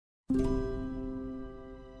Hey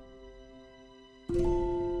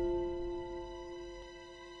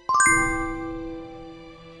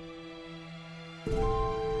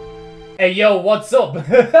yo, what's up?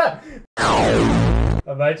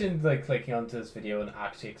 Imagine like clicking onto this video and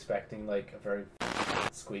actually expecting like a very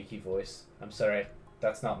squeaky voice. I'm sorry,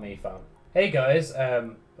 that's not me, fam. Hey guys,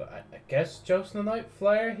 I guess Josephnite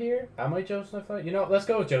Flyer here? Am I Josephnite Flyer? You know, let's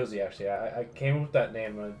go with Josey actually. I came up with that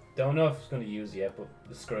name. I don't know if it's going to use it yet, but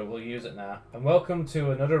screw it, we'll use it now. And welcome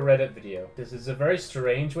to another Reddit video. This is a very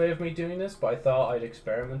strange way of me doing this, but I thought I'd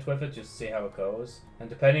experiment with it just to see how it goes. And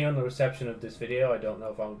depending on the reception of this video, I don't know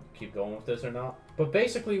if I'll keep going with this or not. But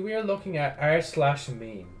basically, we are looking at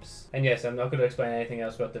r/memes. And yes, I'm not going to explain anything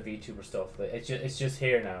else about the VTuber stuff. It's just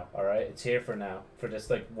here now, alright? It's here for now. For this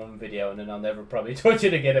like one video, and then I'll never probably touch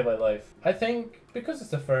it again in my life. I think, because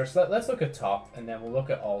it's the first, let's look at top, and then we'll look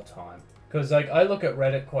at all time. Because like, I look at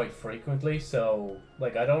Reddit quite frequently, so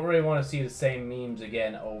like, I don't really want to see the same memes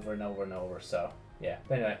again over and over and over, so... yeah.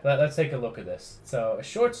 Anyway, let's take a look at this. So, a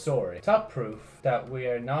short story. Top proof that we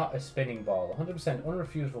are not a spinning ball. 100%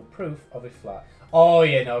 unrefutable proof of a flat. Oh,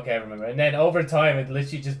 yeah, no, okay, I remember. And then over time, it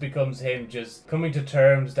literally just becomes him just coming to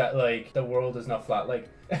terms that, like, the world is not flat. Like,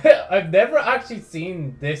 I've never actually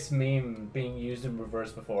seen this meme being used in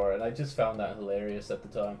reverse before, and I just found that hilarious at the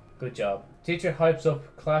time. Good job. Teacher hypes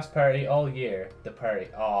up class party all year. The party.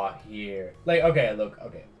 Aw, year. Like, okay, look,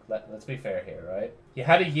 okay. Let's be fair here, right? You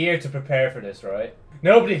had a year to prepare for this, right?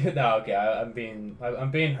 Nobody. No, okay. I'm being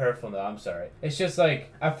hurtful now. I'm sorry. It's just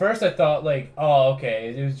like at first I thought like, oh,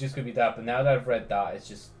 okay, it was just gonna be that, but now that I've read that, it's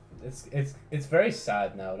just it's very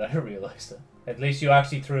sad now that I realized it. At least you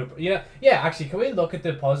actually threw. You know, yeah. Actually, can we look at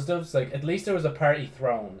the positives? Like, at least there was a party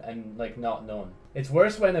thrown and like not none. It's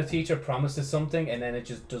worse when a teacher promises something and then it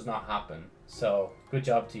just does not happen. So, good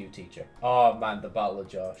job to you, teacher. Oh man, the Battle of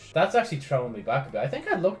Josh. That's actually throwing me back a bit. I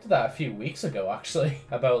think I looked at that a few weeks ago, actually,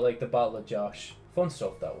 about like the Battle of Josh. Fun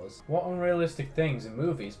stuff that was. What unrealistic things in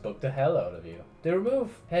movies bug the hell out of you? They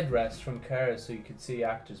remove headrests from cars so you could see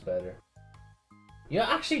actors better. Yeah,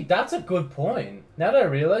 actually, that's a good point. Now that I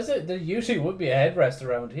realize it, there usually would be a headrest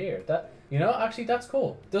around here. You know, actually, that's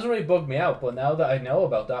cool. Doesn't really bug me out, but now that I know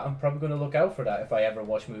about that, I'm probably going to look out for that if I ever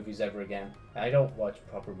watch movies ever again. I don't watch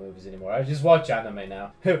proper movies anymore. I just watch anime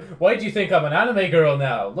now. Why do you think I'm an anime girl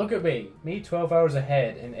now? Look at me. Me 12 hours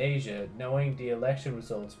ahead in Asia, knowing the election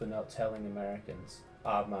results but not telling Americans.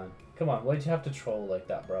 Ah, man. Come on, why'd you have to troll like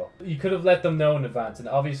that, bro? You could have let them know in advance, and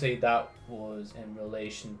obviously that was in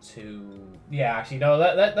relation to... yeah, actually, no,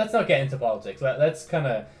 let's not get into politics. Let's kind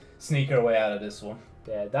of sneak our way out of this one.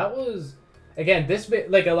 Yeah, that was... again, this bit,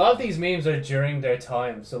 like, a lot of these memes are during their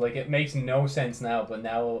time, so, like, it makes no sense now, but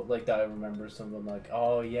now, like, that I remember some of them, like,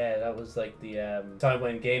 oh, yeah, that was, like, the, time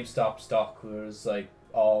when GameStop stock was, like,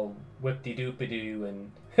 all whip-de-doop-de-doo,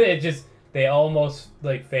 and it just... they almost,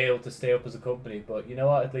 like, failed to stay up as a company, but you know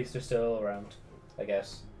what? At least they're still around, I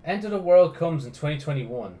guess. End of the World comes in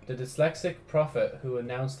 2021. The dyslexic prophet who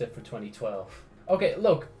announced it for 2012. Okay,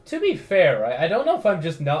 look, to be fair, right? I don't know if I'm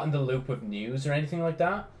just not in the loop with news or anything like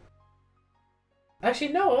that.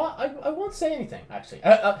 Actually, no, I won't say anything, actually.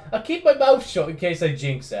 I'll keep my mouth shut in case I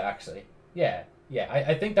jinx it, actually. Yeah,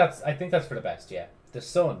 I think that's for the best, yeah. The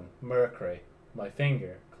sun, Mercury, my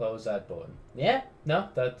finger, close that button. Yeah, no,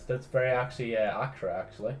 that's very actually accurate,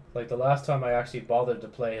 actually. Like, the last time I actually bothered to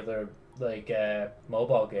play their, like,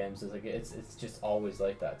 mobile games, is like, it's just always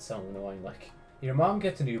like that. It's so annoying. Like, your mom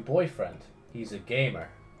gets a new boyfriend. He's a gamer.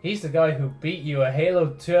 He's the guy who beat you a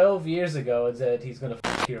Halo 12 years ago and said he's gonna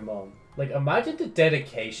f*** your mom. Like, imagine the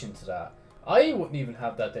dedication to that. I wouldn't even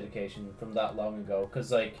have that dedication from that long ago,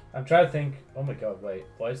 because, like, I'm trying to think, oh my god, wait,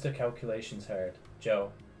 why is the calculations hard?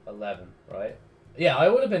 Joe, 11, right? Yeah, I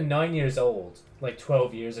would have been 9 years old, like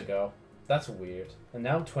 12 years ago. That's weird. And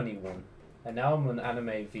now I'm 21. And now I'm an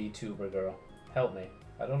anime VTuber girl. Help me.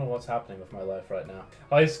 I don't know what's happening with my life right now.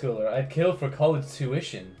 High schooler, I'd kill for college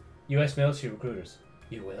tuition. US military recruiters.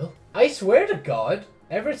 You will? I swear to God,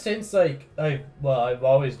 ever since, like, I'm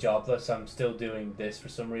always jobless, I'm still doing this for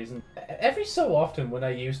some reason. Every so often when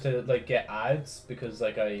I used to, like, get ads, because,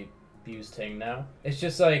 like, I use Ting now, it's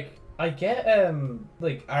just, like, I get,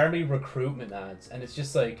 like, army recruitment ads, and it's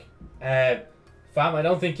just, like, fam, I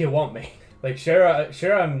don't think you want me. Like, sure,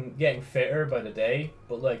 I'm getting fitter by the day,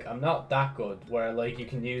 but, like, I'm not that good where, like, you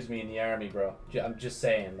can use me in the army, bro. I'm just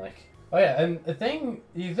saying, like... oh, yeah, and the thing,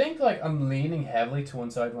 you think, like, I'm leaning heavily to one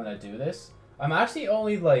side when I do this? I'm actually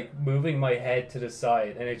only, like, moving my head to the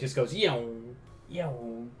side, and it just goes, yo,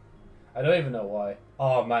 yo. I don't even know why.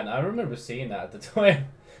 Oh, man, I remember seeing that at the time.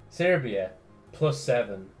 Serbia,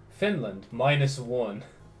 +7. Finland, -1.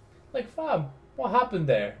 Like, fam, what happened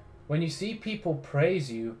there? When you see people praise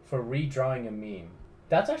you for redrawing a meme.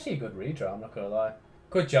 That's actually a good redraw, I'm not gonna lie.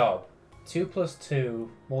 Good job. 2 plus 2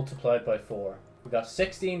 multiplied by 4. We got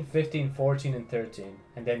 16, 15, 14, and 13.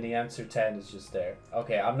 And then the answer 10 is just there.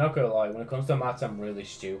 Okay, I'm not gonna lie. When it comes to maths, I'm really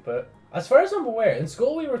stupid. As far as I'm aware, in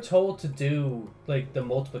school we were told to do, like, the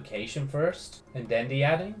multiplication first. And then the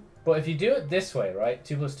adding. But if you do it this way, right?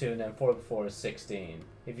 2 plus 2 and then 4 by 4 is 16.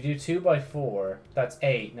 If you do 2 by 4, that's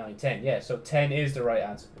 8, 9, 10. Yeah, so 10 is the right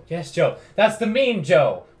answer. Yes, Joe. That's the meme,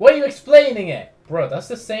 Joe. Why are you explaining it? Bro, that's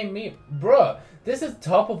the same meme. Bro, this is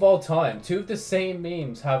top of all time. 2 of the same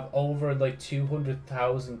memes have over, like,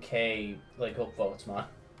 200,000k, like, upvotes, man.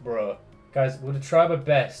 Bro. Guys, would have tried my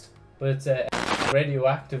best, but it's a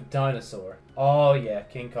radioactive dinosaur. Oh, yeah.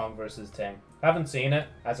 King Kong versus Ting. Haven't seen it.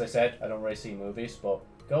 As I said, I don't really see movies, but...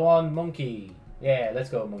 Go on, monkey. Yeah, let's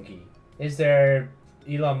go, monkey. Is there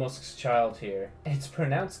Elon Musk's child here? It's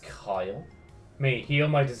pronounced Kyle. Me, heal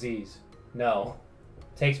my disease. No.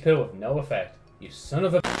 Takes pill with no effect. You son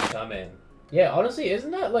of a bitch, I'm in. Yeah, honestly,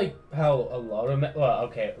 isn't that like how a lot of... Well,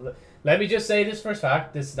 okay, let me just say this for a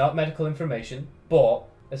fact. This is not medical information. But,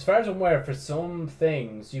 as far as I'm aware, for some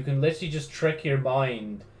things, you can literally just trick your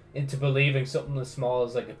mind into believing something as small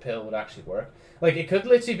as like a pill would actually work. Like, it could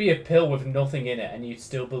literally be a pill with nothing in it and you'd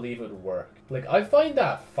still believe it would work. Like, I find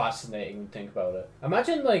that fascinating when you think about it.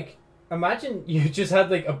 Imagine you just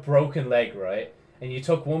had like a broken leg, right? And you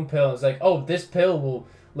took one pill and it's like, oh, this pill will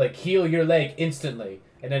like heal your leg instantly.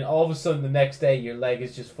 And then all of a sudden the next day your leg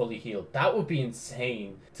is just fully healed. That would be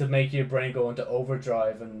insane to make your brain go into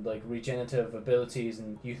overdrive and like regenerative abilities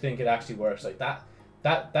and you think it actually works. Like that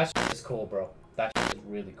shit is cool, bro. That shit is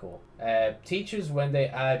really cool. Teachers, when they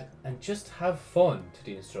add and just have fun to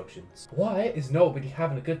the instructions. Why is nobody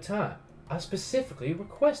having a good time? I specifically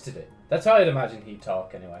requested it. That's how I'd imagine he'd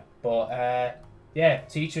talk anyway. But yeah,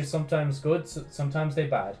 teachers sometimes good, sometimes they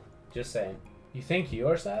bad. Just saying. You think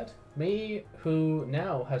you're sad? Me, who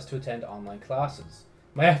now has to attend online classes.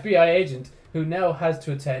 My FBI agent, who now has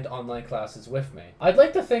to attend online classes with me. I'd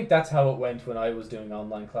like to think that's how it went when I was doing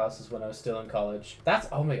online classes when I was still in college.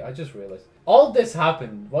 Oh my, I just realized. All this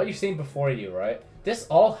happened, what you've seen before you, right? This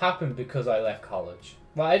all happened because I left college.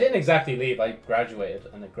 Well, I didn't exactly leave, I graduated,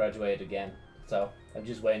 and I graduated again. So, I'm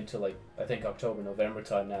just waiting till like, I think October, November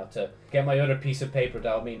time now to get my other piece of paper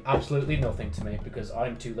that'll mean absolutely nothing to me because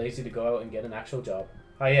I'm too lazy to go out and get an actual job.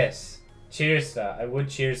 Ah yes. Cheers to that. I would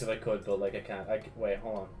cheers if I could, but like I can't. Wait,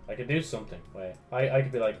 hold on. I could do something. Wait. I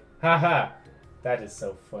could be like, haha, that is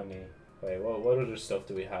so funny. Wait, what other stuff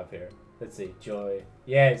do we have here? Let's see. Joy.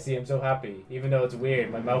 Yeah, see, I'm so happy. Even though it's weird,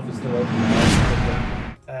 my mouth is still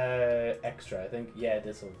open. Extra, I think. Yeah,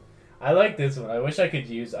 this one. I like this one. I wish I could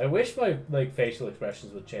use... I wish my like facial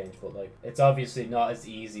expressions would change, but like it's obviously not as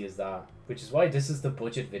easy as that. Which is why this is the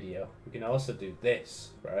budget video. We can also do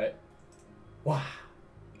this, right? Wow.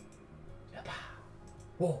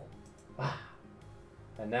 Whoa. Ah.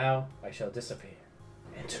 And now I shall disappear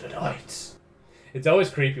into the night. It's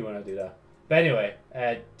always creepy when I do that. But anyway,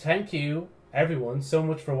 thank you everyone so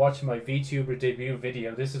much for watching my VTuber debut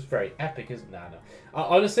video. This is very epic, isn't it? No.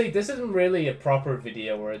 Honestly, this isn't really a proper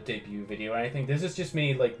video or a debut video or anything. This is just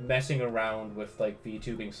me like messing around with like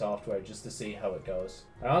VTubing software just to see how it goes.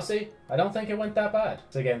 And honestly, I don't think it went that bad.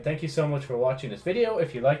 So again, thank you so much for watching this video.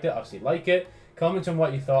 If you liked it, obviously like it. Comment on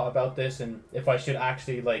what you thought about this and if I should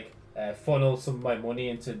actually like funnel some of my money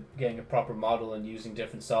into getting a proper model and using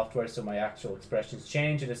different software so my actual expressions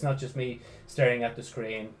change and it's not just me staring at the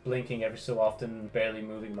screen, blinking every so often, barely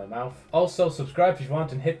moving my mouth. Also, subscribe if you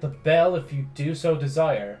want and hit the bell if you do so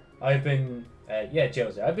desire. I've been,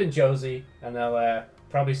 Josey. I've been Josey and I'll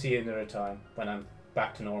probably see you another time when I'm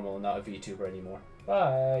back to normal and not a VTuber anymore.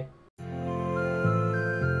 Bye!